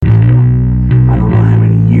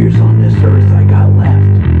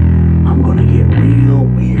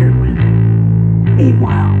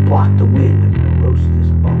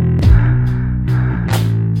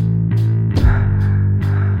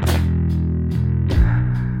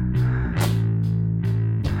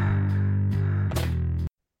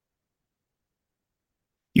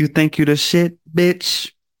You think you the shit,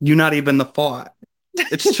 bitch? You not even the fart.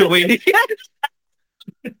 It's Joey.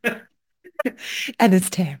 And it's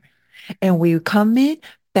Tammy. And we coming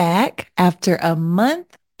back after a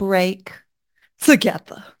month break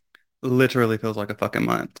together. Literally feels like a fucking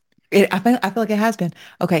month. I feel like it has been.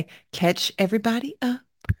 Okay, catch everybody up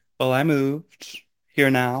Well, I moved here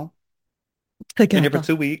now. Been here for together.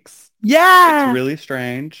 2 weeks. It's Yeah. really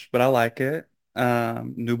strange, but I like it.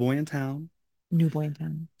 New boy in town. New boy in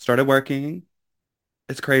town. Started working.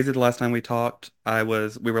 It's crazy. The last time we talked,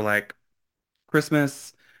 we were like,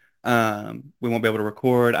 Christmas, we won't be able to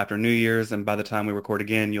record after New Year's, and by the time we record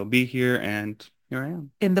again, you'll be here, and here I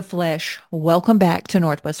am. In the flesh. Welcome back to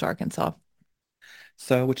Northwest Arkansas.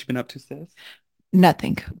 So, what you been up to, sis?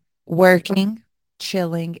 Nothing. Working,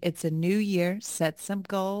 chilling. It's a new year. Set some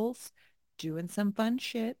goals, doing some fun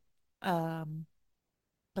shit. Um,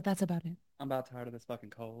 but that's about it. I'm about tired of this fucking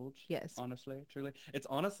cold, Yes. honestly, truly. It's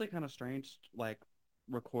honestly kind of strange, like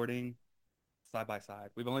recording side by side.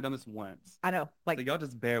 We've only done this once. I know. So Like y'all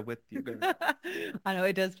just bear with you, girl. I know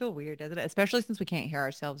it does feel weird, doesn't it? Especially since we can't hear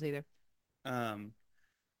ourselves either. Um,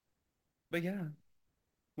 but yeah,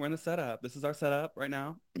 we're in the setup. This is our setup right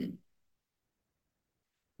now.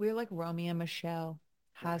 We're like Romeo and Michelle,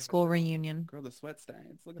 high Right. school reunion. Girl, the sweat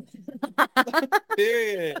stains. Look at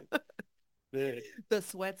Period. Big. The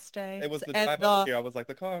sweat It stains was the and drive over the here. I was like,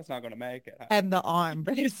 the car's not gonna make it. and the arm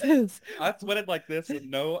braces. I sweated like this with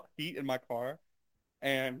no heat in my car,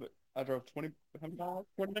 and I drove 20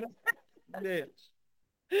 minutes.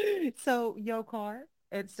 Bitch, So your car,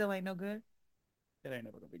 it still ain't no good. it ain't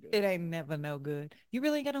never gonna be good. It ain't never no good. You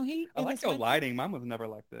really ain't got no heat I in like this your winter? lighting. Mine was never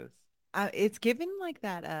like this. It's giving like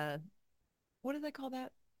that what do they call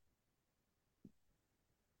that?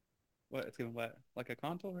 What? It's giving what? Like a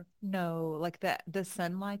contour? No, like the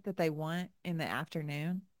sunlight that they want in the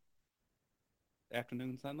afternoon.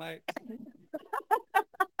 Afternoon sunlight?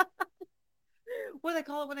 What do they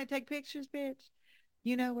call it when they take pictures, bitch?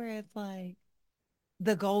 You know where it's like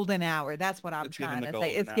the golden hour. That's what I'm It's giving trying the to say.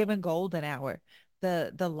 golden It's hour. given golden hour.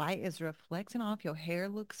 The light is reflecting off. Your hair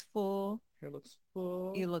looks full. Hair looks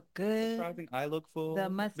full. You look good. Surprising. I look The full. Bitch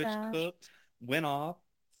mustache cooked. Went off.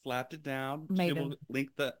 Slapped it down. She made a will link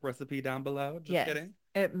the recipe down below. Just yes. kidding.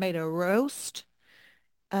 It made a roast.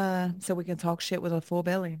 So we can talk shit with a full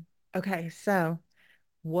belly. Okay, so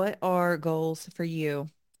what are goals for you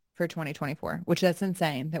for 2024? Which that's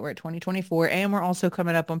insane that we're at 2024 and we're also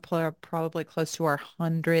coming up on probably close to our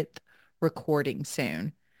 100th recording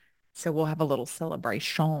soon. So we'll have a little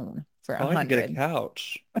celebration for Probably to get a 100.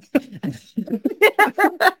 couch.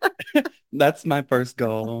 That's my first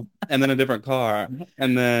goal. And then a different car.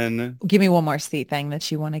 And then Give me one more seat thing that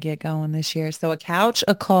you want to get going this year. So a couch,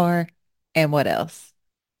 a car, and what else?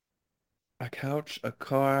 a couch, a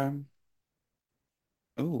car.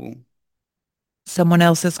 Ooh. Someone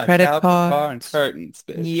else's A credit couch, a card. car, and curtains,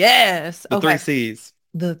 bitch. Yes. The three Okay. C's.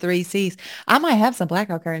 The three C's. I might have some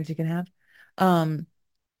blackout curtains you can have. Um,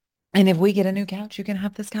 and if we get a new couch, you can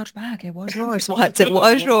have this couch back. It was yours once. It was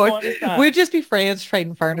Once yours. upon a time. We'd just be friends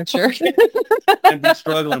trading furniture. And be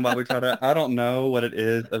struggling while we try to, I don't know what it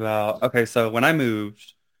is about. Okay, so when I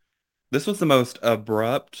moved, this was the most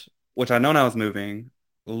abrupt, which I know now I was moving.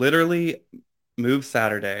 Literally move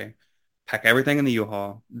Saturday, pack everything in the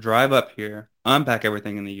U-Haul, drive up here, unpack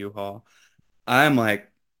everything in the U-Haul. I'm like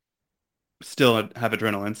still have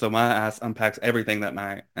adrenaline, so my ass unpacks everything that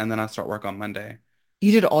night, and then I start work on Monday.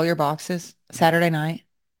 You did all your boxes Yeah. Saturday night.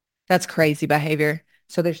 That's crazy behavior.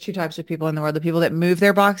 So there's two types of people in the world. The people that move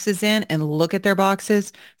their boxes in and look at their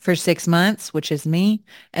boxes for 6 months, which is me,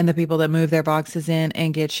 and the people that move their boxes in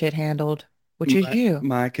and get shit handled, which is My you.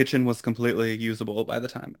 my kitchen was completely usable by the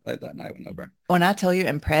time that night went over. When I tell you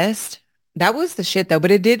impressed, that was the shit though.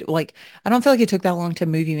 But it did like I don't feel like it took that long to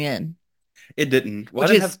move you in, It didn't. Well,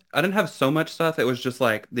 which is I didn't have so much stuff. It was just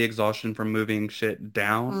like the exhaustion from moving shit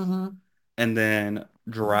down Mhm. and then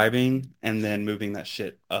driving and then moving that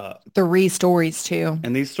shit up. 3 stories too.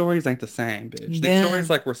 And these stories ain't the same, bitch. These stories Then,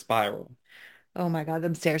 like were spiral. oh my God,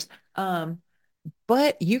 them stairs. Um,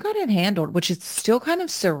 but you got it handled, which is still kind of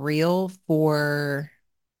surreal for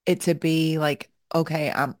it to be like,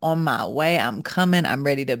 okay, I'm on my way. I'm coming. I'm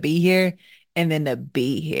ready to be here. And then to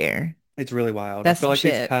be here. It's really wild. I That's feel some like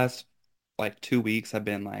these shit. past like 2 weeks have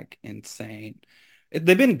been like insane.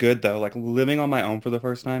 They've been good though. Like living on my own for the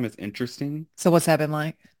first time is interesting. So what's that been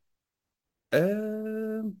like? What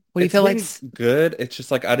do you It's feel like? been good. It's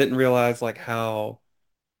just like I didn't realize like how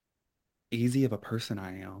easy of a person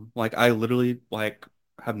I am. Like I literally like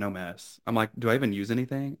have no mess. I'm like, do I even use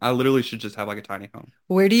anything? I literally should just have like a tiny home.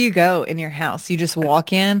 Where do you go in your house? You just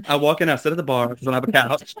walk in? I walk in, I sit at the bar because I don't have a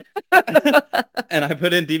couch, and I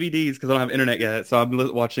put in DVDs because I don't have internet yet. So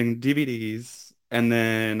I'm watching DVDs, and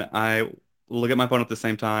then I look at my phone at the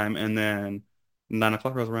same time, and then 9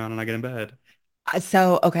 o'clock rolls around, and I get in bed.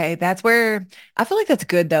 So, okay, that's where I feel like that's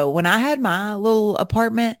good though. When I had my little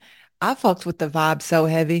apartment, I fucked with the vibe so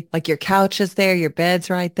heavy. Like your couch is there, your bed's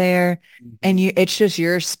right there, and Mhm. it's just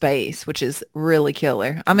your space, which is really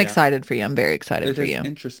killer. I'm Yeah, excited for you. I'm very excited it for is you.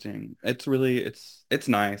 interesting. It's really it's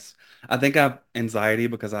nice. I think I have anxiety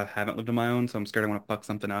because I haven't lived on my own, so I'm scared I want to fuck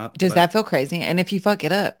something up. Does But that feel crazy? And if you fuck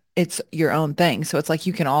it up, it's your own thing. So it's like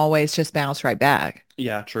you can always just bounce right back.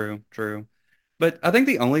 yeah, true, true. But I think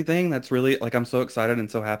the only thing that's really like I'm so excited and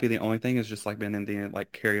so happy. The only thing is just like been in the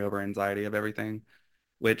like carryover anxiety of everything,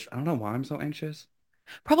 which I don't know why I'm so anxious.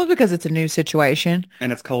 Probably because it's a new situation.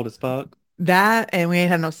 And it's cold as fuck. That and we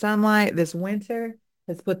ain't had no sunlight this winter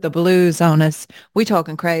has put the blues on us. We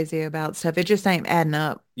talking crazy about stuff. It just ain't adding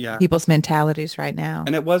up Yeah. people's mentalities right now.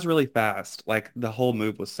 And it was really fast. Like the whole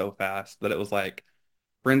move was so fast that it was like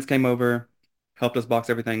friends came over, helped us box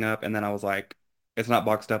everything up, and then I was like, it's not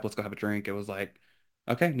boxed up, let's go have a drink. It was like,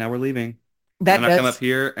 okay, now we're leaving. And That then I come up does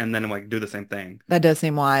here and then like do the same thing. that does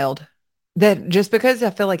seem wild. That just because I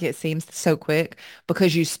feel like it seems so quick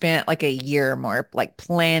because you spent like a year or more like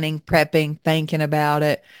planning, prepping, thinking about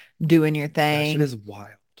it, doing your That shit thing. is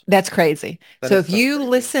wild. That's crazy. That So is if so you crazy.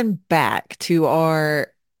 listen back to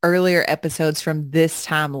our earlier episodes from this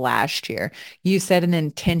time last year, you set an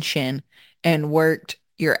intention and worked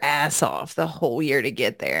your ass off the whole year to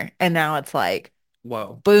get there. And now it's like,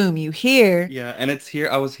 Whoa. boom, you here. Yeah, and it's here.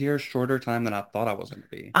 I was here a shorter time than I thought I was going to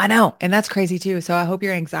be. I know. And that's crazy too. So I hope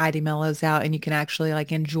your anxiety mellows out and you can actually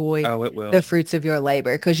like enjoy Oh, it the will. fruits of your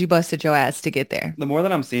labor because you busted your ass to get there. The more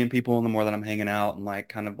that I'm seeing people and the more that I'm hanging out and like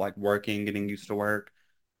kind of like working, getting used to work,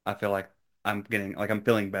 I feel like I'm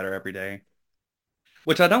feeling better every day.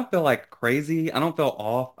 Which I don't feel like crazy. I don't feel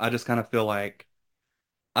off. I just kind of feel like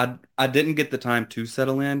I didn't get the time to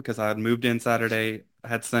settle in because I had moved in Saturday, I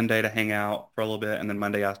had Sunday to hang out for a little bit, and then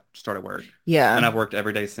Monday I started work. And Yeah. I've worked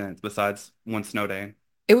every day since, besides one snow day.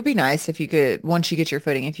 It would be nice if you could, once you get your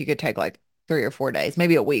footing, if you could take like 3 or 4 days,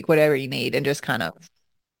 maybe a week, whatever you need, and just kind of For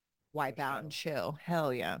wipe out and sure. chill.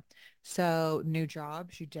 Hell yeah. So new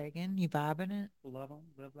jobs, you digging, you vibing it? Love them,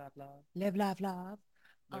 live, laugh, love. Live, laugh, love.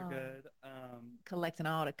 They're Um, good. collecting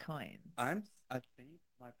all the coins. I think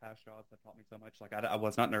my past jobs have taught me so much. Like I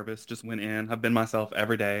was not nervous, just went in. I've been myself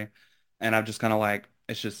every day, and I've just kind of like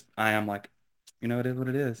it's just I am like, it is what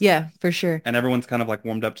it is. Yeah, for sure. And everyone's kind of like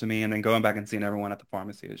warmed up to me, and then going back and seeing everyone at the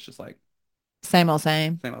pharmacy is just like Same old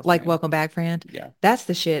same. same old Like same. welcome back, friend. Yeah. That's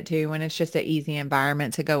the shit too, when it's just an easy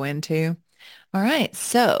environment to go into. All right.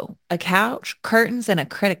 So a couch, curtains, and a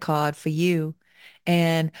credit card for you.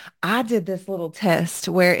 And I did this little test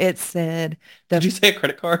where it said Did the, you say a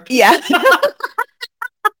credit card? yeah.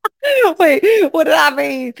 Wait, what did I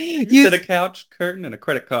mean? You said a couch, curtain, and a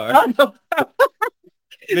credit card. Oh, no.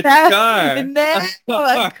 It's a That, car. no,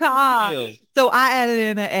 a car. Ew. So I added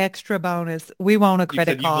in an extra bonus. We want a You credit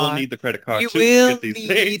said you will card. need the credit card You to will get these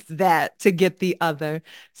need things. that to get the other.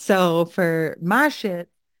 So for my shit,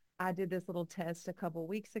 I did this little test a couple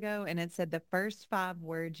weeks ago and it said the first 5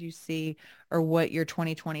 words you see are what your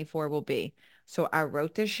 2024 will be. So I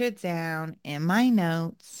wrote this shit down in my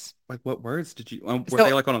notes. Like what words did you? Were So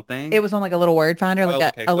they like on a it thing? was on like a little word finder, like Oh,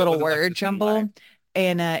 a, okay. a So it little wasn't like word just somebody. jumble.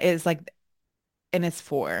 And it's like and it's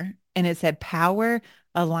four. And it said power,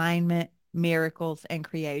 alignment, miracles, and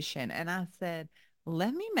creation. And I said,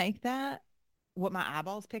 let me make that what my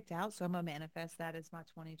eyeballs picked out. So I'm gonna manifest that as my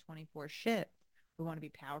 2024 shit. We want to be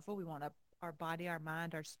powerful. We want our body, our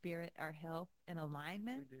mind, our spirit, our health in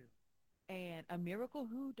alignment. We do. And a miracle,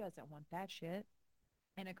 who doesn't want that shit?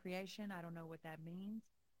 And a creation, I don't know what that means.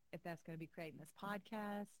 If that's going to be creating this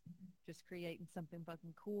podcast, just creating something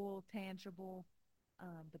fucking cool, tangible,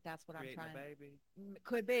 but that's what I'm Creating a trying. baby.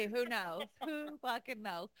 Could be. Who knows? Who fucking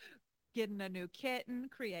knows? Getting a new kitten,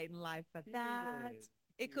 creating life for that. Period.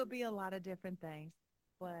 It could Period. be a lot of different things.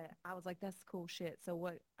 But I was like, that's cool shit. So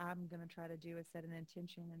what I'm gonna try to do is set an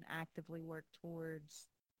intention and actively work towards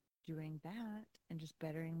doing that and just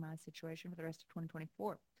bettering my situation for the rest of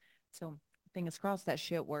 2024. So fingers crossed that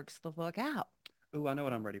shit works the fuck out. Ooh, I know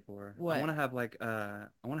what I'm ready for. I What? want to have like I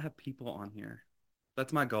want to have people on here.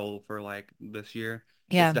 That's my goal for like this year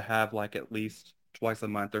is Yeah, to have like at least twice a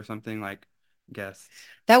month or something like guests.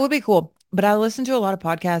 that would be cool. But I listen to a lot of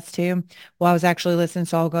podcasts too. Well, I was actually listening,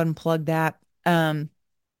 so I'll go ahead and plug that.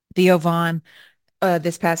 Theo Vaughn,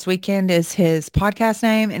 this past weekend is his podcast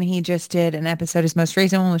name, and he just did an episode, his most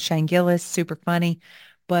recent one with Shane Gillis, super funny.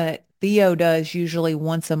 but Theo does usually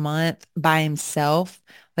once a month by himself,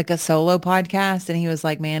 like a solo podcast. And he was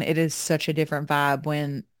like, man, it is such a different vibe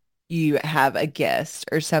when you have a guest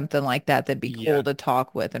or something like that that'd be cool Yeah. to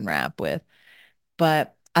talk with and rap with.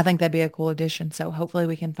 But I think that'd be a cool addition. So hopefully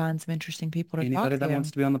we can find some interesting people to talk Anybody that to.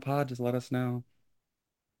 wants to be on the pod, just let us know.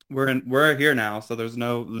 We're here now, so there's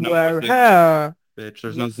no more Whoa, Zoom, huh. bitch.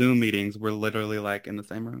 There's no Zoom Yes. meetings. We're literally like in the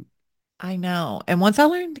same room. I know. And once I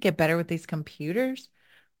learn to get better with these computers,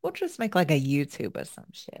 we'll just make like a YouTube or some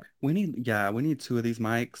shit. We need two of these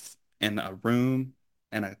mics in a room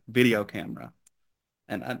and a video camera.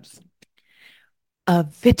 And I just A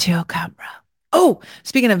video camera. Oh,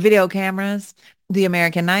 speaking of video cameras, The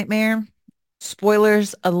American Nightmare.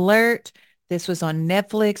 Spoilers alert. This was on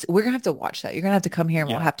Netflix. We're gonna have to watch that. You're gonna have to come here and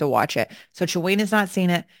we'll yeah. have to watch it. So Chaweena's not seen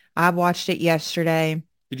it. I watched it yesterday.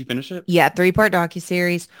 Did you finish it? Yeah, three-part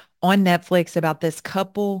docuseries on Netflix about this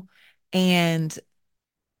couple. And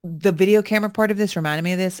the video camera part of this reminded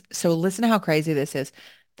me of this. So listen to how crazy this is.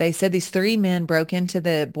 They said these three men broke into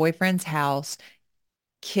the boyfriend's house,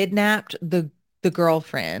 kidnapped the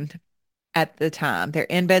girlfriend at the time. They're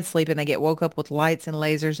in bed sleeping. They get woke up with lights and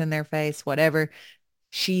lasers in their face, whatever.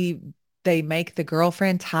 She they make the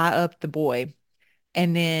girlfriend tie up the boy,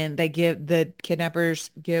 and then the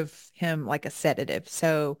kidnappers give him like a sedative.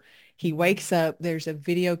 So he wakes up, there's a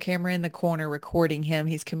video camera in the corner recording him.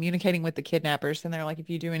 He's communicating with the kidnappers, and they're like, if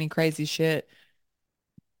you do any crazy shit,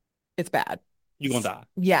 it's bad. You gonna die.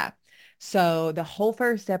 Yeah. So the whole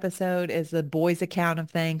first episode is the boys' account of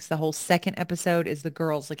things. The whole second episode is the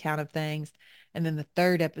girls' account of things. And then the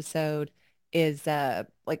third episode is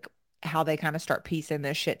like how they kind of start piecing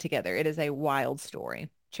this shit together. It is a wild story.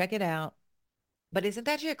 Check it out. But isn't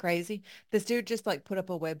that shit crazy? This dude just like put up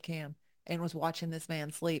a webcam and was watching this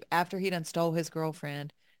man sleep after he done stole his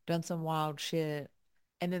girlfriend, done some wild shit.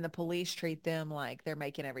 And then the police treat them like they're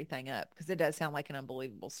making everything up because it does sound like an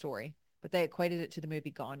unbelievable story. But they equated it to the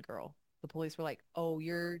movie Gone Girl. The police were like, oh,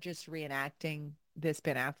 you're just reenacting this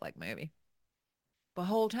Ben Affleck movie. The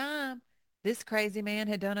whole time, this crazy man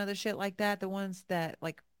had done other shit like that. The ones that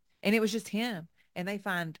like, and it was just him. And they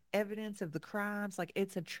find evidence of the crimes. Like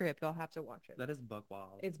it's a trip. Y'all have to watch it. That is buck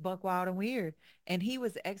wild. It's buck wild and weird. And he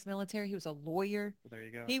was ex-military. He was a lawyer. Well, there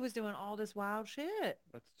you go. He was doing all this wild shit.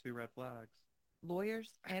 That's two red flags. Lawyers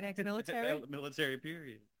and ex-military. Military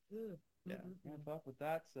period. Ugh. Yeah. Mm-mm-mm. Can't fuck with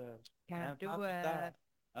that, so Can't do fuck with it. that.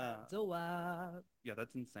 Do it. Yeah,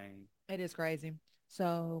 that's insane. It is crazy.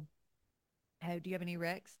 So, do you have any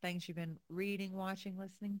Rex things you've been reading, watching,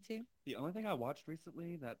 listening to? The only thing I watched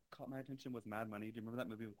recently that caught my attention was Mad Money. Do you remember that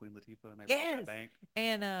movie with Queen Latifah and they robbed Yes. that bank?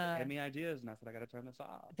 And It gave me ideas, and I said I gotta turn this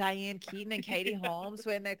off. Diane Keaton and Katie Holmes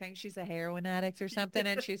when they think she's a heroin addict or something,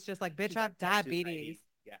 and she's just like, "Bitch, I have diabetes."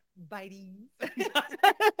 Yeah. Bites.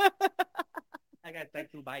 I got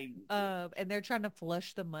sexual bites. And they're trying to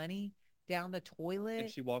flush the money down the And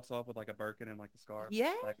toilet. she walks off with like a Birkin and like a scarf.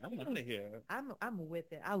 Yeah. Like, I'm out of here. I'm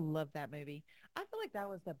with it. I love that movie. I feel like that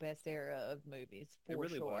was the best era of movies It for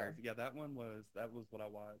really sure. was. Yeah, that was what I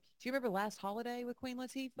watched. Do you remember Last Holiday with Queen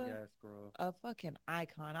Latifah? Yes, girl. A fucking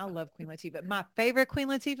icon. I love Queen Latifah. My favorite Queen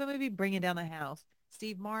Latifah movie, Bringing Down the House.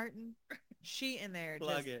 Steve Martin. She in there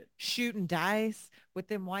Plug just it. shooting dice with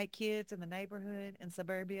them white kids in the neighborhood in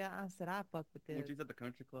suburbia. I said, I fuck with When this. she's at the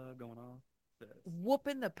country club going off. Yes.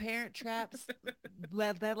 Whooping the Parent Trap's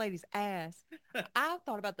that lady's ass. I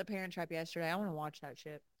thought about the Parent Trap yesterday. I want to watch that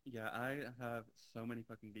shit. Yeah, I have so many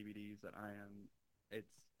fucking DVDs that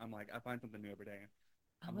I'm like, I find something new every day.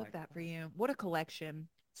 I I'm love like, that for you. What a collection.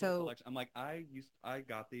 what a So, collection. I'm like, I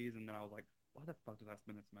got these and then I was like, why the fuck did I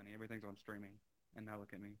spend this money? Everything's on streaming. And now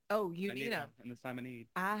look at me. oh, you I need need them. them. And this time I need.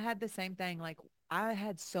 I had the same thing. Like, I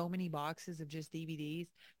had so many boxes of just DVDs.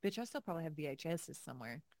 Bitch, I still probably have VHSs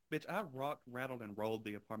somewhere. Bitch, I rocked, rattled, and rolled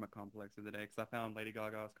the apartment complex the other day because I found Lady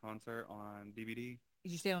Gaga's concert on DVD.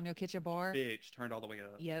 Did you stay on your kitchen bar? Bitch, turned all the way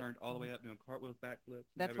up. Yep. Turned all the way up doing cartwheels, backflips.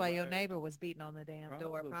 That's why your neighbor was beating on the damn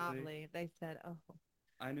door, Probably. probably. They said, oh,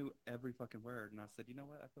 I knew every fucking word, and I said, you know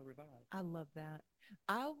what? I feel revived. I love that.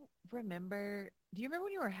 I remember, do you remember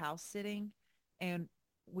when you were house sitting and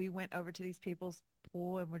we went over to these people's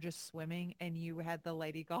pool and we're just swimming and you had the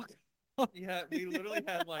Lady Gaga? Yeah, we literally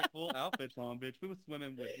had like full outfits on, bitch. We were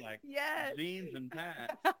swimming with like Yes. jeans and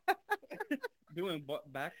pants, doing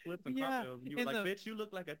backflips and Yeah, cartwheels. And you were in like, the- bitch, you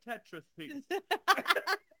look like a Tetris piece.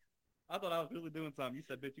 I thought I was really doing something. You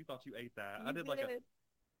said, bitch, you thought you ate that. I You did like a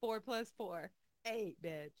 4 plus 4. 8,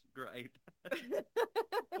 bitch. girl ate that.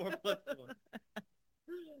 4 plus 4.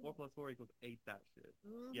 4 plus 4 equals 8 that shit.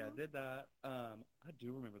 Yeah, I did that. I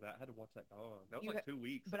do remember that. I had to watch that dog. That was You like 2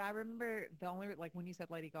 weeks. But I remember the only, like when you said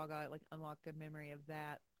Lady Gaga, it like unlocked a memory of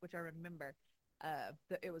that, which I remember.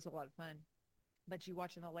 It was a lot of fun. But you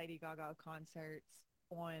watching the Lady Gaga concerts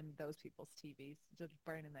on those people's TVs, just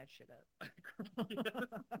burning that shit Yes.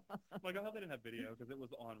 up. Like, I hope they didn't have video because it was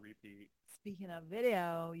on repeat. Speaking of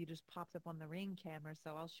video, you just popped up on the Ring camera,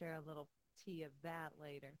 so I'll share a little tea of that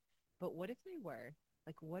later. But what if they were?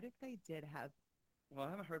 Like, what if they did have Well, I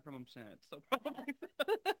haven't heard from them since, so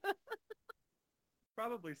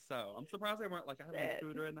probably so. I'm surprised they weren't like, I have an that,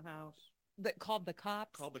 intruder in the house. that called the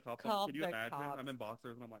cops? Called the cops. Called Can you the imagine? cops. I'm in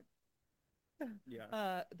boxers and I'm like,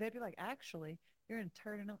 yeah. They'd be like, actually, you're in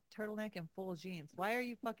turtleneck and full jeans. Why are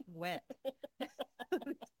you fucking wet?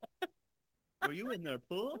 Were you in their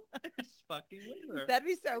pool? It's fucking weird. That'd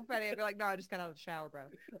be so funny. I'd be like, no, I just got out of the shower, bro.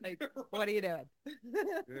 Like, what are you doing?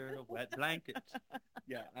 Girl, wet blanket.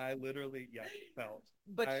 Yeah, I literally, yeah, felt.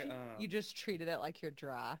 But I, you just treated it like you're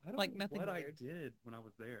dry. I don't Like know nothing what weird. I did when I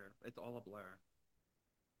was there. It's all a blur.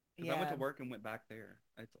 Because I went Yeah, to work and went back there.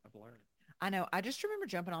 It's a blur. I know. I just remember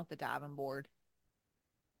jumping off the diving board.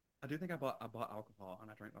 I do think I bought alcohol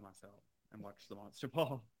and I drank by myself and watched the monster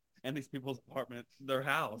ball and these people's apartment, their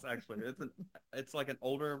house actually. It's like an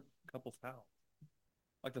older couple's house,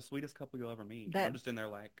 like the sweetest couple you'll ever meet. I'm That just in there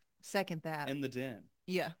like second that. in the den.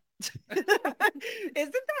 Yeah.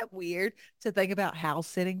 Isn't that weird to think about house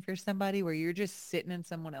sitting for somebody where you're just sitting in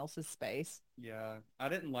someone else's space? Yeah, I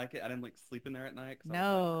didn't like it. I didn't like sleeping there at night because I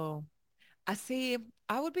was like, No. I see.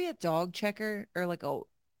 I would be a dog checker or like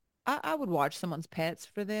I would watch someone's pets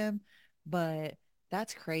for them, but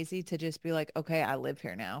that's crazy to just be like, okay, I live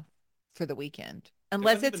here now for the weekend. it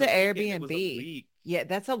Unless wasn't it's even an a weekend. It was a Airbnb. week. Yeah,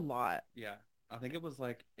 that's a lot. Yeah, I think it was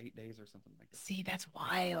like 8 days or something like that. See, that's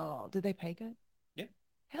wild. Did they pay good? Yeah.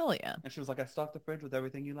 Hell yeah. And she was like, I stocked the fridge with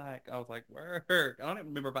everything you like. I was like, word. I don't even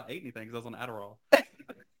remember if I ate anything because I was on Adderall.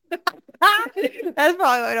 That's probably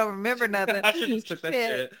why I don't remember nothing. I should just took that Shit.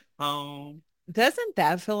 shit home. Doesn't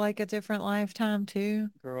that feel like a different lifetime too?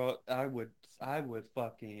 Girl, I would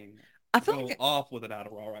fucking I feel go like off with an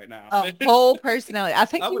Adderall right now. a whole personality. I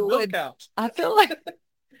think I would you milk would. couch. I feel like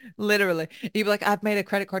literally, you'd be like, I've made a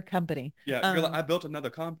credit card company. Yeah, you're like, I built another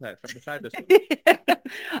complex right beside this one.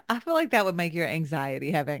 I feel like that would make your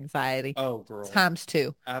anxiety have anxiety Oh, girl. times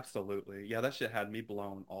two, Absolutely. Yeah, that shit had me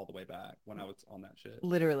blown all the way back when I was on that shit.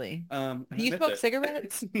 literally. And I You missed smoke it.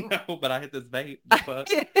 cigarettes? No, but I hit this vape. But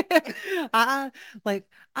I like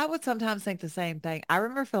I would sometimes think the same thing. I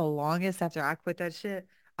remember for the longest after I quit that shit,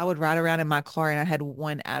 I would ride around in my car and I had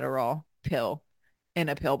one Adderall pill in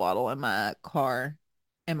a pill bottle in my car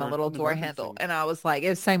in my for little an door handle. emergency. And I was like, it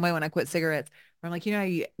was the same way when I quit cigarettes. I'm like,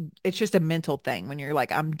 it's just a mental thing when you're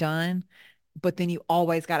like, I'm done. But then you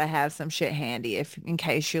always got to have some shit handy if in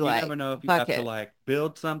case you You like, never know if you fuck have to it. like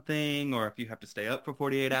build something or if you have to stay up for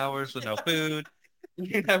 48 hours with no food.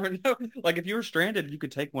 You never know. Like if you were stranded, you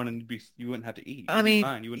could take one and you wouldn't have to eat. I You'd be mean,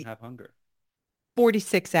 fine. You wouldn't have hunger.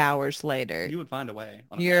 46 hours later, You would find a way.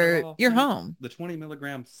 On an you're Adderall, you're honey, home. the 20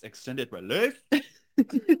 milligrams extended release.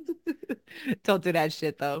 Don't do that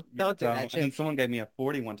shit though. Yeah, Don't do that and then shit. someone gave me a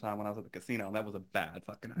 40 one time when I was at the casino, and that was a bad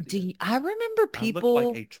fucking idea. I remember I looked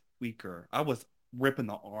like people a tweaker. I was ripping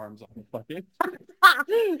the arms off the fucking off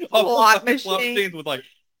the slot fucking slot machine. machines with like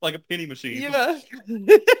a penny machine. Yeah.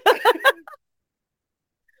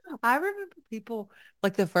 I remember people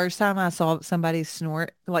like the first time I saw somebody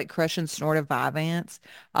snort, like crush and snort a Vyvanse,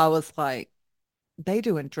 I was like, they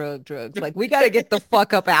doing drugs. Like we got to get the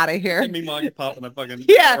fuck up out of here. And meanwhile, you're popping a fucking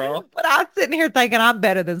Yeah, straw. but I'm sitting here thinking I'm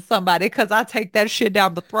better than somebody because I take that shit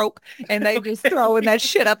down the throat and they just throwing that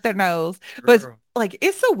shit up their nose. But Girl. like,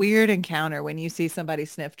 it's a weird encounter when you see somebody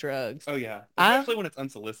sniff drugs. Oh yeah, I especially when it's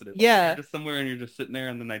unsolicited. Like, Yeah, you're just somewhere and you're just sitting there,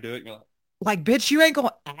 and then they do it, and you're like, bitch, you ain't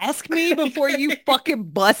gonna ask me before you fucking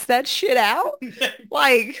bust that shit out. like,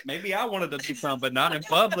 Like, maybe I wanted to do something, but not in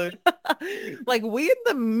public. like we in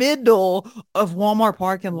the middle of Walmart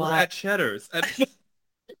parking We're lot at Cheddar's.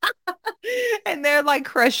 and they're like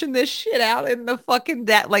crushing this shit out in the fucking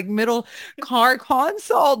that like middle car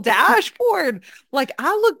console dashboard. Like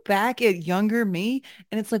I look back at younger me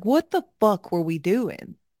and it's like, what the fuck were we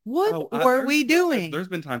doing? Oh, What were we doing? there's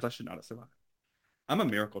been times I should not have survived. I'm a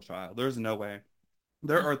miracle child. There's no way.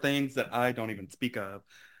 There are things that I don't even speak of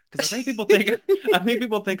because I think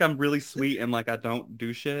people think I'm really sweet and like I don't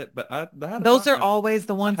do shit. But I had a Those are prom. always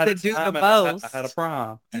the I ones had a that do the time and I had a most.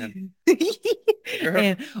 prom, and girl,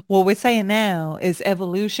 And what we're saying now is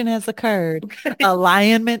evolution has occurred.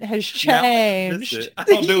 Alignment has now I missed changed. it. I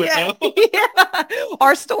don't do it Yeah, now. yeah.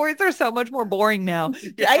 Our stories are so much more boring now.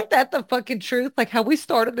 Ain't that the fucking truth? Like how we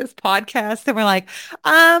started this podcast and we're like,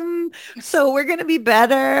 so we're gonna be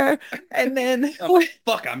better. And then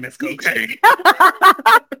Fuck, I miss cocaine.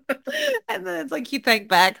 and then it's like you think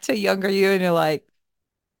back to younger you and you're like,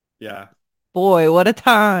 Yeah. Boy, what a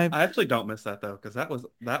time. I actually don't miss that though, because that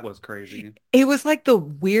was crazy. It was like the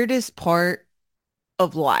weirdest part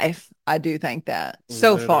of life. I do think that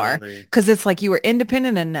so far, Literally. because it's like you were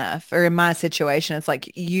independent enough, or in my situation, it's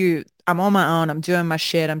like I'm on my own, I'm doing my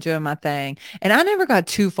shit, I'm doing my thing. And I never got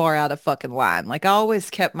too far out of fucking line. Like I always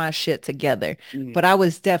kept my shit together, Mhm. but I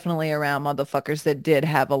was definitely around motherfuckers that did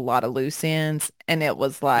have a lot of loose ends. And it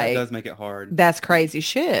was That like, does make it hard. that's crazy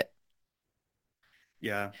shit.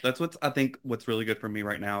 Yeah, that's I think what's really good for me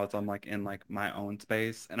right now is I'm like in like my own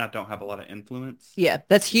space and I don't have a lot of influence. Yeah,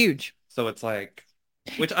 that's huge. So it's like,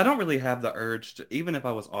 which I don't really have the urge to, even if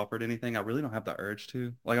I was offered anything, I really don't have the urge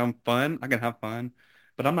to. Like I'm fun, I can have fun,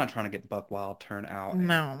 but I'm not trying to get buck wild, turn out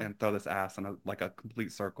No. and throw this ass in a like a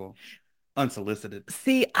complete circle, unsolicited.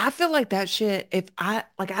 See, I feel like that shit, if I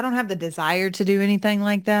like I don't have the desire to do anything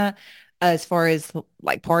like that as far as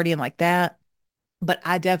like partying like that, but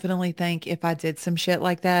I definitely think if I did some shit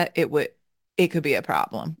like that, it could be a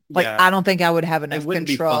problem. Like Yeah, I don't think I would have it enough wouldn't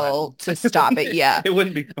be control fun. to stop it. Yeah. It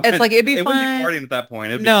wouldn't be It's fun. like it'd be It wouldn't be fine. partying at that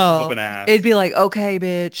point. It'd be No, whooping it'd ass. be like, okay,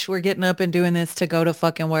 bitch, we're getting up and doing this to go to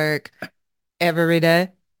fucking work every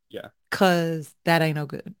day. Yeah. 'Cause that ain't no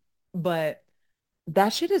good. But that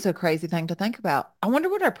shit is a crazy thing to think about. I wonder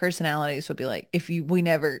what our personalities would be like if we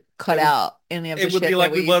never cut It would out any of the it would be shit that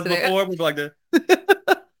like we we used was to do. before. We'd be like the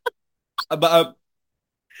but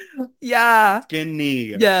Yeah.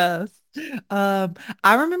 skinny. Yes. Um,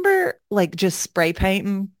 I remember like just spray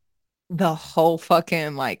painting the whole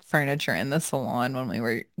fucking like furniture in the salon when we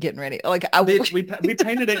were getting ready. Like Bitch, we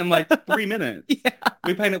painted it in like 3 minutes. yeah.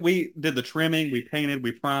 We did the trimming, we painted,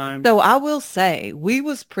 we primed. So I will say we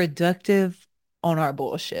was productive on our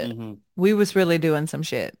bullshit. Hmm. We was really doing some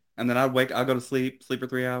shit. And then I'd go to sleep for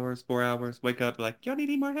 3 hours, 4 hours, wake up, be like, y'all need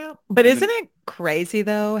any more help? But And isn't then, it crazy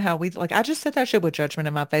though how we like I just said that shit with judgment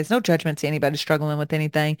in my face. No judgment to anybody struggling with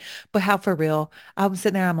anything, but how for real. I was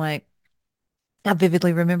sitting there, I'm like, I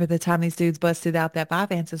vividly remember the time these dudes busted out that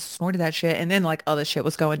 5 ounces, snorted that shit, and then like other shit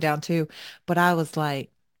was going down too. But I was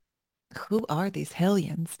like, who are these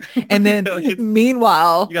hellions? And then you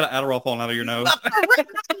meanwhile, got an Adderall falling out of your nose.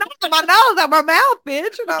 my nose out my mouth,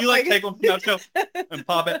 bitch. And I'm You like like, take one from that shelf and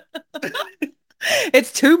pop it.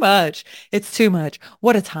 it's too much. It's too much.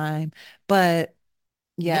 What a time. But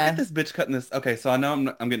Look at yeah, this bitch cutting this. Okay, so I know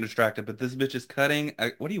I'm getting distracted, but this bitch is cutting.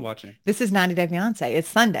 What are you watching? this is 90 Day Fiance. It's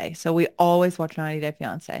Sunday. So we always watch 90 Day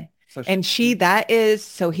Fiance. So And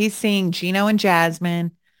so he's seeing Gino and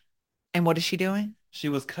Jasmine. And what is she doing? she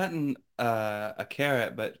was cutting a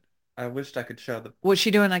carrot, but I wished I could show the. Was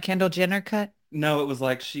she doing a Kendall Jenner cut? No, it was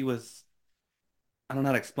like she was. I don't know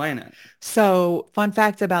how to explain it. So fun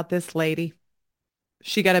fact about this lady.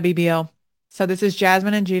 She got a BBL. So this is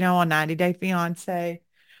Jasmine and Gino on 90 Day Fiance.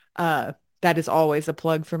 Uh, that is always a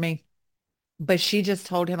plug for me. But she just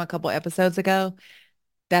told him a couple episodes ago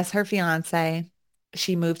that's her fiance.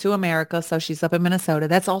 She moved to America, so she's up in Minnesota.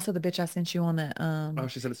 That's also the bitch I sent you on the Oh,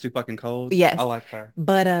 she said it's too fucking cold. I yes. like her.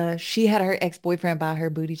 But she had her ex-boyfriend buy her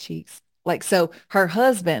booty cheeks. Like so her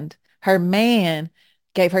husband, her man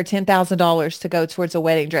gave her $10,000 to go towards a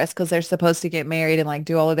wedding dress because they're supposed to get married and like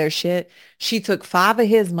do all of their shit. She took five of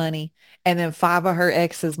his money and then five of her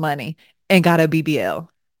ex's money and got a BBL.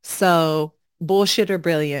 So bullshit or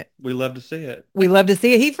brilliant. We love to see it. We love to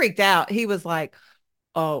see it. He freaked out. He was like,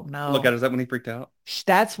 oh Look no. at, is that when he freaked out?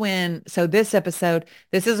 That's when, so this episode,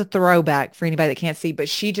 this is a throwback for anybody that can't see, but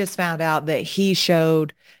she just found out that he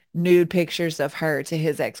showed nude pictures of her to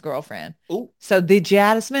his ex-girlfriend. Oh, So the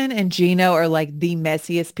Jasmine and Gino are like the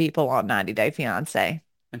messiest people on 90 Day Fiance.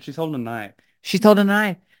 and she's holding a knife. She's told a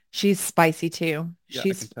knife. She's spicy too. Yeah, I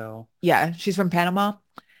can tell. Yeah, she's from Panama.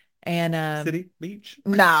 And City, beach.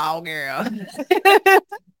 no, girl.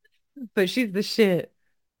 But she's the shit.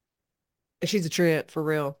 She's a trip for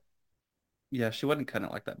real. Yeah, she wasn't cutting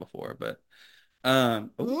it like that before, but oh,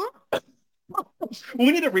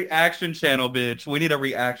 we need a reaction channel, bitch. We need a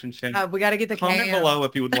reaction channel. We got to get the Comment cam. below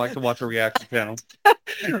if you would like to watch a reaction channel.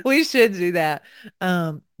 We should do that.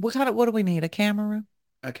 What do we need? A camera?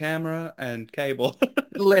 A camera and cable.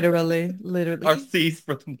 Literally, Our literally. C's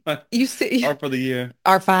for the month You see or for the year.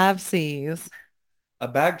 our five C's. A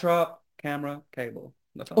backdrop, camera, cable.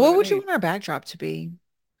 That's all What we would you need. want our backdrop to be?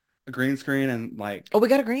 A green screen and like, Oh, we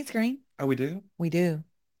got a green screen. oh, we do? We do.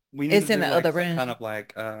 We need to It's in do the like other some room. kind of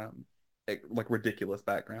like ridiculous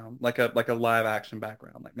background, like a live action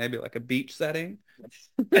background, like maybe like a beach setting.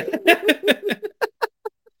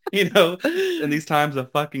 You know, in these times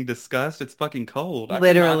of fucking disgust, it's fucking cold. I cannot do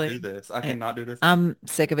Literally. this. I cannot do this. I'm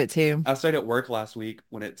sick of it too. I stayed at work last week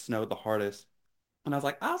when it snowed the hardest, and I was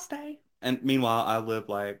like, I'll stay. And meanwhile, I live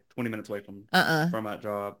like 20 minutes away Uh-uh. from that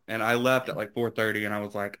job. And I left at like 4:30 and I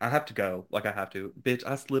was like, I have to go. Like I have to. Bitch,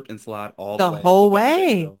 I slipped and slide all the The way to whole fucking way.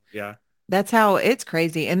 Fayetteville. Yeah. That's how it's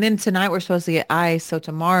crazy. And then tonight we're supposed to get ice, so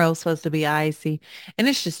tomorrow's supposed to be icy, and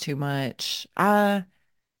it's just too much.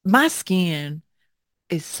 My skin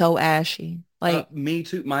is so ashy. Like, Me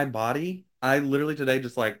too. My body, I literally today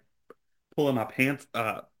just like pulling my pants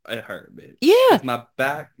up. It hurt, bitch. yeah. Because my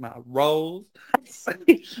back, my rolls,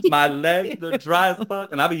 my legs, they're dry as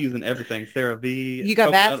fuck. And I be using everything. CeraVe, You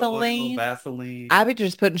got coconut oil, Vaseline? I Vaseline. be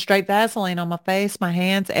just putting straight Vaseline on my face, my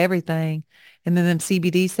hands, everything. And then them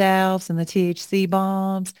CBD salves and the THC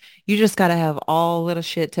bombs. You just got to have all little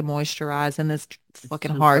shit to moisturize in this It's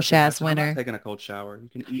fucking too harsh fucking ass much. I'm not winter. taking a cold shower. You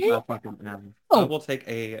can eat my fucking ass. Oh,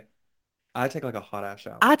 I take like a hot ass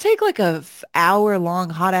shower. I take like a hour long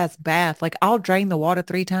hot ass bath. Like I'll drain the water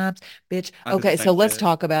 3 times. Bitch. I do the Okay, so same let's shit.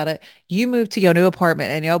 talk about it. You moved to your new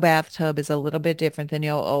apartment and your bathtub is a little bit different than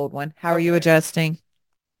your old one. How are you Okay. adjusting?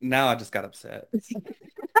 Now I just got upset.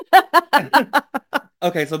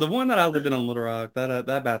 Okay, so the one that I lived in Little Rock,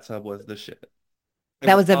 that bathtub was the shit. It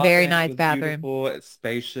That was was a hot very and it nice was bathroom. beautiful. It's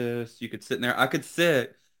spacious. You could sit in there. I could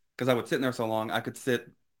sit because I would sit in there so long. I could sit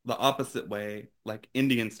the opposite way, like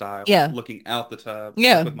Indian style, Yeah. looking out the tub, like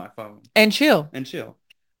Yeah. with my phone And chill. and chill.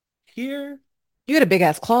 Here, You had a big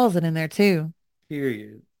ass closet in there too.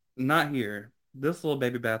 period. Not here. This little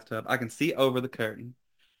baby bathtub, I can see over the curtain.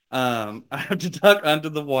 I have to duck under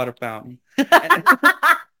the water fountain. And,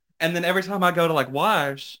 and then every time I go to like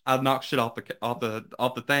wash, I knock shit off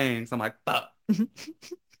the things. I'm like, fuck.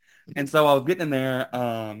 And so I was getting in there.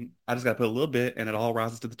 I just got to put a little bit, and it all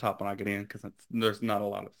rises to the top when I get in because there's not a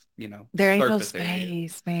lot of There ain't no surface area.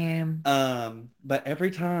 space, man. But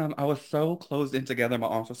every time I was so closed in together, my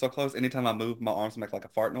arms were so close. Anytime I moved, my arms would make like a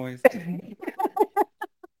fart noise.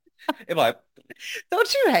 It like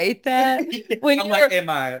Don't you hate that? When I'm like, you're am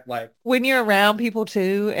I like? when you're around people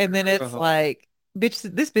too, and then it's uh like, bitch,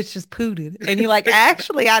 this bitch just pooted. And you're like,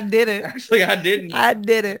 actually, I did it. Actually, I didn't. I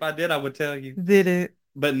did If it. I did, I would tell you. Did it.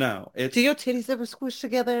 But no, Do it's your titties ever squish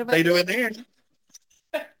together? they do it there.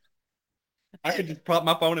 I could just prop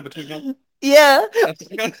my phone in between them. Yeah. That's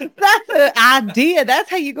That's an idea. That's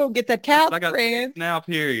how you gonna get the couch I got friend. now.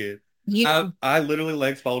 Period. You I literally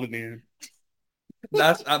legs folded in.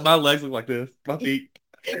 My legs look like this. My feet,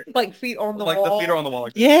 like feet on the like the feet are on wall. the wall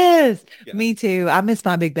like this. Yes, Yeah, me too. I miss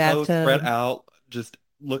my big toes spread bathtub. out, just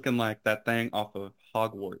looking like that thing off of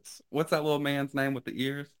Hogwarts. What's that little man's name with the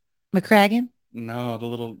ears? McCracken? No, the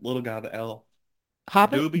little guy, the elf.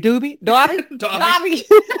 Hopper? Doobie. Doobie? Dobby? Dobby. Dobby.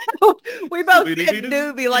 We both said Doobie-doobie-doo.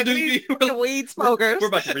 doobie like we Doobie. weed We're smokers.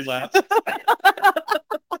 about to relapse.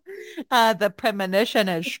 The premonition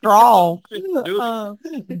is strong. Doobie.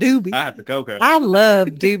 Doobie. I have to go, girl. I love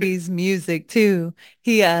Doobie's music too.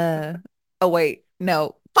 He oh wait,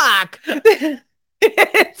 no. Fuck.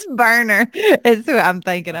 It's Burner. It's who I'm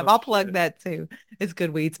thinking of. Oh I'll plug shit. that too. It's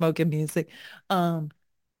good weed smoking music. Um,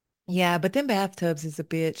 yeah, but then bathtubs is a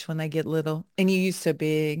bitch when they get little. And you used to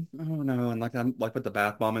big. Oh no, and like I'm like put the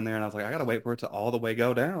bath bomb in there, and I was like, I gotta wait for it to all the way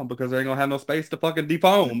go down because there ain't gonna have no space to fucking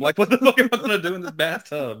defoam. Like, what the fuck am I gonna do in this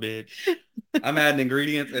bathtub, bitch? I'm adding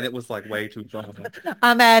ingredients, and it was like way too strong.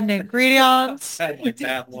 I'm adding ingredients. I had like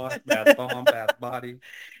bath wash, bath bomb, bath body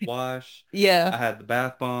wash. Yeah. I had the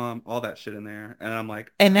bath bomb, all that shit in there, and I'm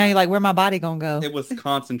like, And now you're like, where my body gonna go? it was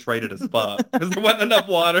concentrated as fuck because there wasn't enough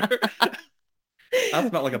water. I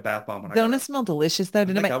smelled like a bath bomb when I got Don't it up. smell delicious though? I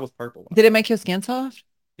think I was purple when I Did it got up. make your skin soft?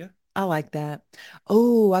 Yeah. I like that.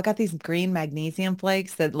 Oh, I got these green magnesium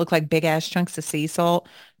flakes that look like big ass chunks of sea salt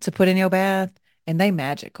to put in your bath, and they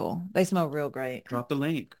magical. They smell real great. Drop the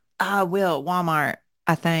link. I will. Walmart,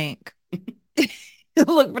 I think.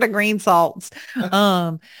 Look for the green salts.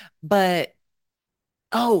 Um, but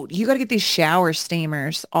oh, you got to get these shower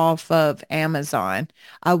steamers off of Amazon.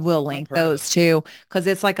 I will I've link heard of those too because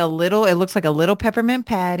it's like a little, it looks like a little peppermint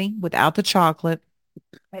patty without the chocolate.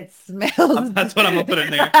 It smells. That's what I'm gonna put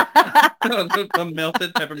in there. A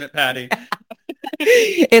melted peppermint patty.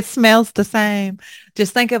 It smells the same.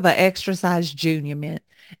 Just think of an extra size junior mint.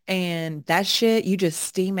 And that shit, you just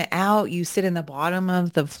steam it out. You sit in the bottom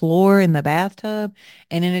of the floor in the bathtub,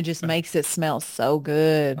 and then it just makes it smell so I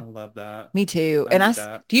good. love that. Me too. I need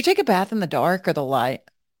that. Do you take a bath in the dark or the light?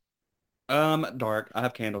 Dark. I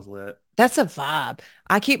have candles lit. That's a vibe.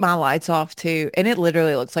 I keep my lights off too, and it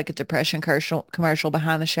literally looks like a depression commercial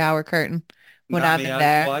behind the shower curtain when Not I'm me. in I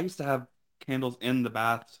there. used to have candles in the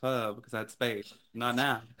bathtub because I had space. Not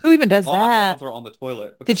now. Who even does All my that? candles are on the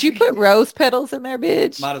toilet Did because you put rose petals in there,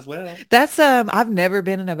 bitch? might as well. That's I've never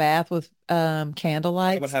been in a bath with candle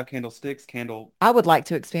I would lights. have candlesticks, candle. I would like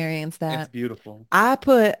to experience It's that. beautiful. I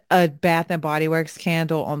put a Bath and Body Works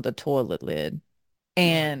candle on the toilet lid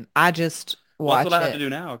and I just Well, that's what watch I have to it. do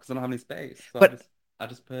now because I don't have any space. So But I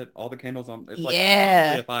just put all the candles on. It's like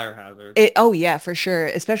honestly yeah. a fire hazard. Oh yeah, for sure.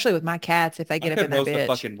 Especially with my cats if they I get up in could that roast a bitch.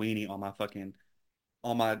 fucking weenie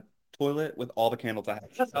on my toilet with all the candles I have.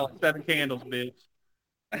 I like 7 candles, bitch.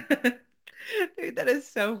 Dude, that is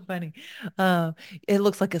so funny. Um, it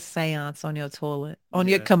looks like a seance on your toilet, on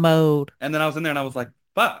your Yeah. commode. And then I was in there and I was like,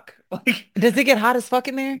 fuck. Like, Does it get hot as fuck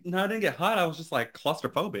in there? no, I didn't get hot. I was just like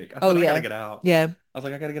claustrophobic. I Oh said, I gotta yeah. get out. Yeah. I was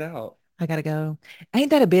like, I gotta get out. I gotta go.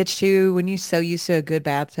 Ain't that a bitch too when you so used to a good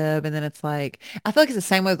bathtub and then it's like I feel like it's the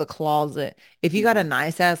same way with a closet. If you got a Hmm.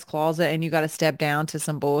 nice ass closet and you got to step down to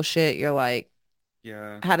some bullshit, you're like,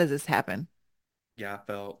 Yeah. how does this happen? Yeah, I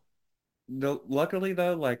felt. Luckily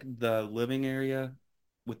though, like the living area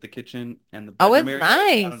with the kitchen and the Oh, bedroom it's area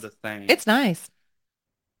is kind of nice. the same. It's nice.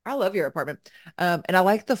 I love your apartment. And I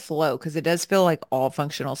like the flow because it does feel like all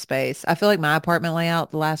functional space. I feel like my apartment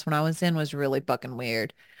layout, the last one I was in, was really fucking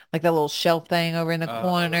weird. Like that little shelf thing over in the Oh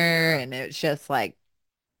corner, yeah. and it's just like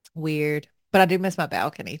weird. But I do miss my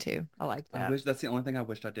balcony too. I like I that. wish that's the only thing I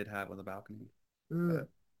wished I did have with a balcony. Mm. But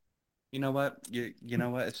you know what? You know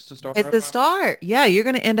what? It's just a start It's the over. start. Yeah, you're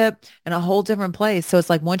gonna end up in a whole different place. So it's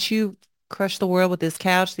like once you crush the world with this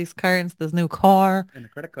couch, these curtains, this new car, And a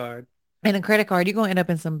credit card, and a credit card, you're gonna end up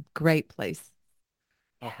in some great place.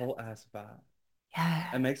 a whole ass vibe.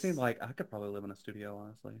 It makes me Yes. like I could probably live in a studio,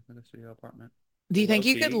 honestly, in a studio apartment. Do you Low think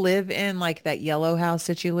you could key, live in like that yellow house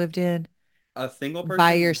that you lived in a single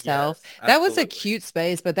by person, yourself? yes, That was a absolutely. cute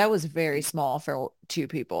space, but that was very small for two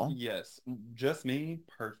people. Yes, just me,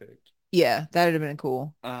 perfect. Yeah, that would have been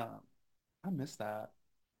cool. Um, I miss that.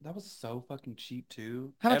 That was so fucking cheap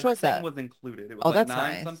too. How much was Everything that? was included. It was Oh, like that's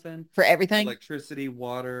nine nice. something. For everything? Electricity,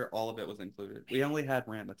 water, all of it was included. We only had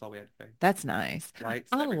rent. That's all we had to pay. That's nice.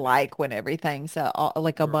 Lights, I everything. like when everything's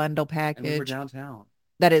like We a were, bundle and we were package. downtown.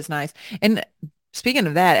 That is nice. And speaking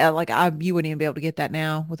of that, you wouldn't even be able to get that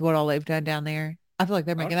now with what all they've done down there. I feel like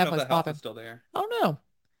they're I don't making even that know if place that house is popping. still there. Oh no.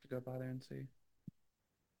 To go by there and see.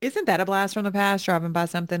 Isn't that a blast from the past, driving by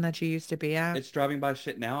something that you used to be at? It's driving by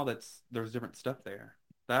shit now that's there's different stuff there.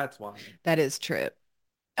 That's why. That is true.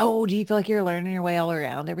 Oh, do you feel like you're learning your way all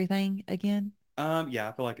around everything again? Yeah,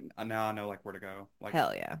 I feel like now I know like where to go. Like,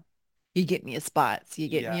 Hell yeah. You getting your spots, you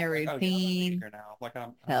getting yeah, your like oh yeah, I'm gonna be routine. here now. Like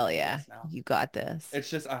I'm Hell used to yeah. this now. You got this. It's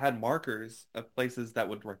just I had markers of places that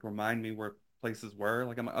would like remind me where places were.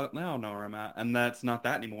 Like I'm like, oh, now I know where I'm at, and that's not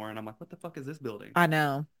that anymore. And I'm like, what the fuck is this building? I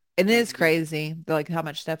know. And it That is doesn't make crazy, like how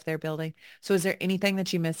much stuff they're building. So is there anything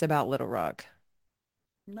that you miss about Little Rock?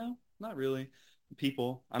 no, not really.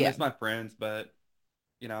 People, I Yeah. miss my friends, but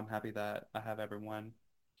I'm happy that I have everyone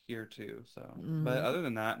here too. So, but Mm, other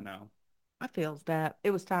than that, no. I feels that.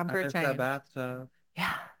 It was time I for a miss that change. bathtub.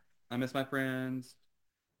 Yeah. I miss my friends,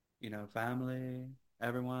 family,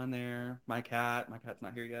 everyone there. My cat. My cat's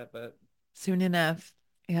not here yet, but Soon enough,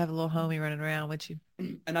 you have a little homie running around with you.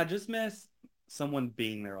 and I just miss someone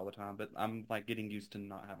being there all the time, but I'm like getting used to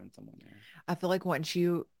not having someone there. I feel like once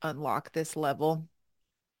you unlock this level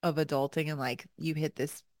of adulting and like you hit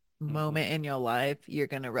this Hmm. moment in your life, you're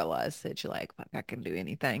gonna realize that you're like, fuck, I can do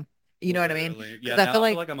anything. You know what I mean? Literally. Because Yeah, I now feel I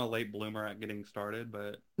feel like like I'm a late bloomer at getting started,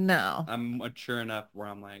 but no, I'm mature enough where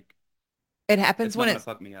I'm like, it happens it's when not gonna it's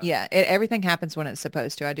fuck me up. yeah, everything happens when it's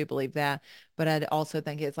supposed to. I do believe that, but I also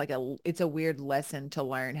think it's like it's a weird lesson to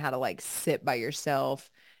learn how to like sit by yourself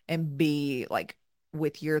and be like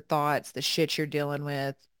with your thoughts, the shit you're dealing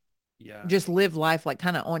with, Yeah. just live life like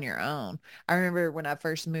kind of on your own. I remember when I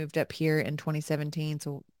first moved up here in 2017,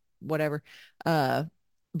 so whatever. Uh,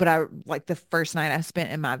 but I like the first night I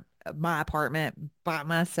spent in my apartment by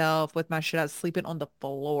myself with my shit. I was sleeping on the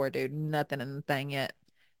floor, dude, nothing in the thing yet.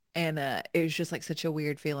 And it was just like such a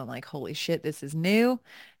weird feeling, like, holy shit, this is new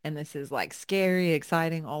and this is like scary,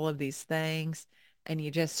 exciting, all of these things. And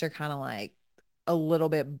you just are kind of like a little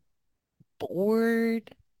bit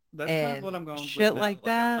bored That's kind of what and I'm going with shit now. like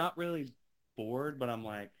Like I'm that. not really bored, but I'm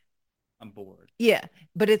like I'm bored. Yeah,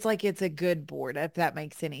 but it's like it's a good board if that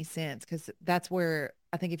makes any sense because that's where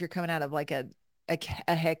I think if you're coming out of like a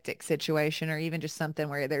hectic situation or even just something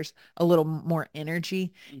where there's a little more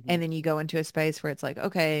energy and Hmm. then you go into a space where it's like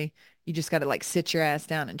okay, you just got to like sit your ass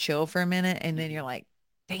down and chill for a minute and then you're Hmm. like,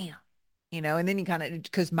 damn, and then you kind of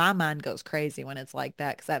because my mind goes crazy when it's like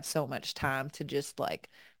that because I have so much time to just like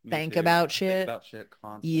Me think too. about I think shit. about shit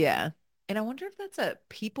constantly. Yeah. And I wonder if that's a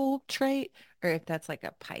people trait or if that's like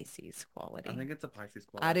a Pisces I quality. think it's a Pisces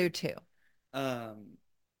I do quality. too. Um,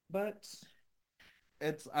 but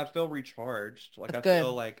I feel recharged. Like That's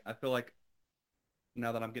good. I feel like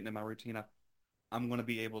now that I'm getting in my routine, I'm gonna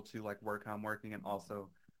be able to like work how I'm working and also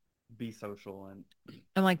be social and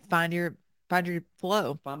And like find your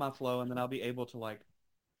flow. find my flow, and then I'll be able to like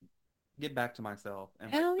get back to myself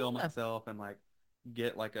and like Hell feel yeah. myself and like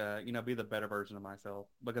get like a be the better version of myself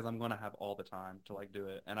because I'm gonna have all the time to like do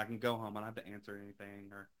it, and I can go home. I don't have to answer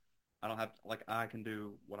anything, or I don't have to, like I can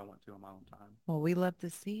do what I want to on my own time. Well, we love to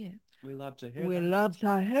see it. We love to hear We that. love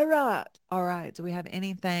to hear it. All right. Do we have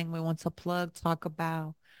anything we want to plug, talk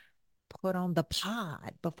about, put on the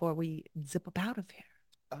pod before we zip up out of here?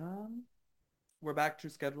 Um, we're back to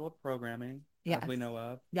scheduled programming as Yes. we know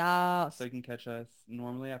of, so Yes. you can catch us.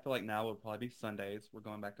 Normally, I feel like now would probably be Sundays. We're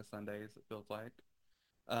going back to Sundays. It feels like.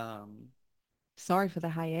 Um, Sorry for the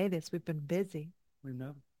hiatus. We've been busy. we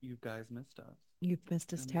know you guys missed us, You've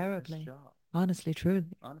missed us and we missed terribly. y'all. Honestly, truly.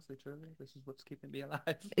 Honestly, truly, this is what's keeping me alive.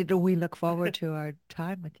 We look forward to our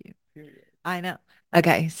time with you. Period. I know.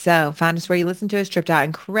 Okay, so find us where you listen to us, Tripped Out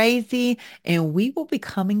and Crazy, and we will be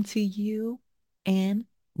coming to you in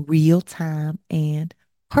real time and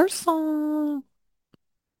person.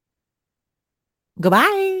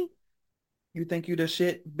 Goodbye. You think you the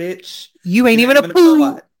shit, bitch? You ain't You even ain't a even a poo.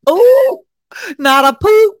 co-op. Oh, not a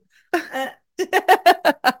poo.